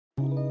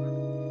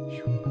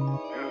Fuck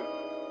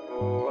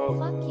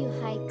you,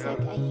 high tech,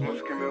 I hate you.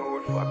 Screaming who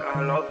the fuck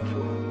I love to. Who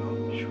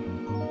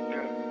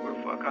the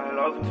fuck I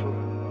love to.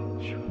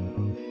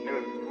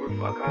 Who the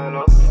fuck I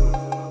love to.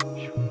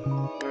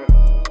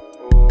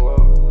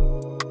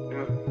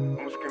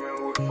 I'm screaming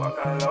who the fuck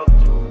I love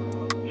to.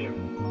 Who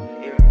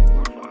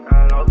the fuck I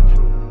love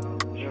to.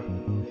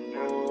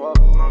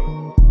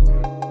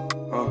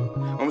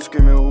 I'm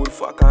screaming who the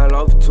fuck I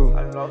love to.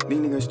 These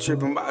niggas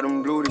tripping by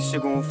them blue, this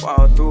shit gon'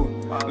 fall through.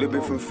 Little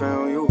bit from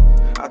fan you,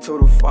 I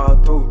told her fall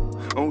through.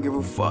 I don't give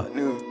a fuck,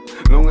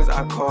 nigga, long as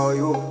I call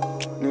you,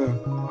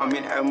 nigga. I'm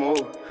in that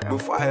mode.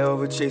 Before I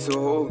ever chase a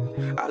hoe,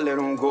 I let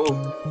them go.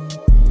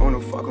 On the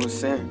fuck I'm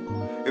saying.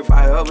 If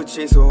I ever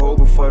chase a hoe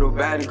before the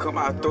bad and come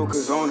out through,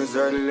 cause on this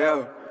early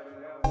level.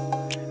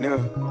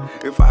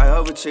 Nigga, if I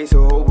ever chase a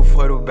hoe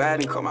before the bad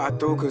and come out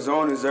through, cause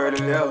on this early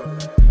level.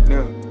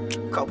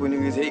 Nigga, couple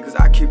niggas hate cause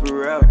I keep it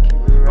real.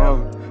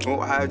 On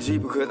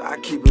IG because I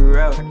keep it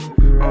real.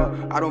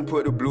 I don't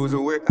put the blues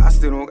to work, I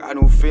still don't got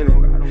no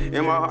feeling.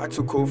 In my heart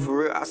too cold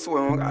for real, I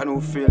swear I don't got no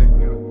feeling.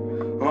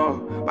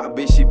 My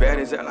bitch she bad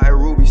as hell like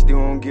Ruby, still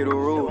don't get a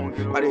rule.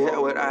 Why the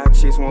hell would I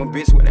chase one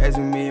bitch with as a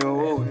million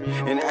hoes?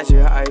 And that's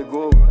just how it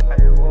go.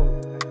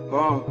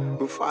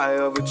 Before I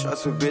ever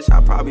trust a bitch,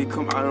 I probably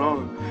come out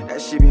alone.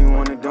 That shit be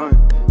one and done.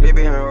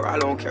 Baby, I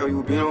don't care who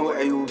you been or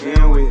where you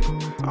been with.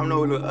 I'm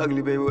no little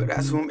ugly baby, but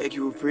that's who make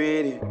you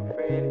pretty.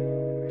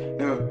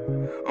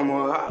 I'm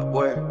a hot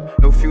boy,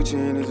 no future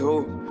in this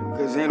hole,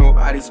 cause ain't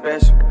nobody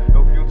special.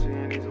 No future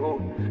in this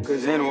hole,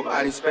 cause ain't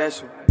nobody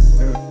special.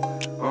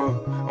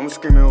 I'm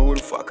screaming who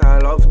the fuck I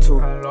love to.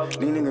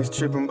 These niggas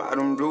tripping by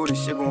them blue,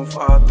 this shit gon'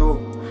 fall through.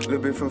 Little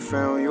bit from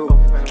fan you,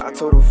 I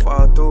told her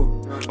fall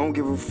through. Don't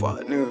give a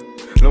fuck,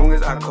 nigga, long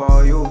as I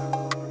call you,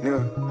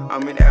 nigga.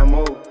 I'm in that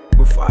mode.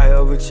 Before I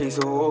ever chase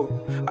a hoe,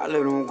 I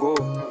let them go.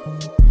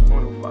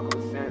 On the fuck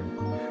I'm saying.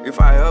 If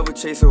I ever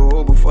chase a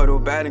hoe before the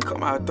bad and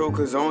come out through,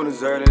 cause on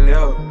this early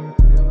level.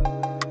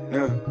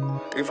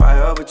 If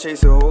I ever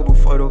chase a hoe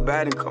before the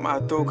bad and come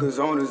out through, cause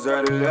on this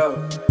early level.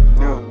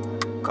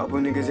 Couple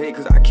niggas hate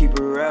cause I keep it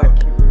real.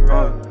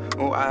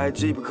 On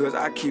IG because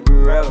I keep it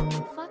real.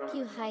 Fuck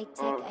you, high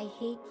tech, I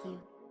hate you.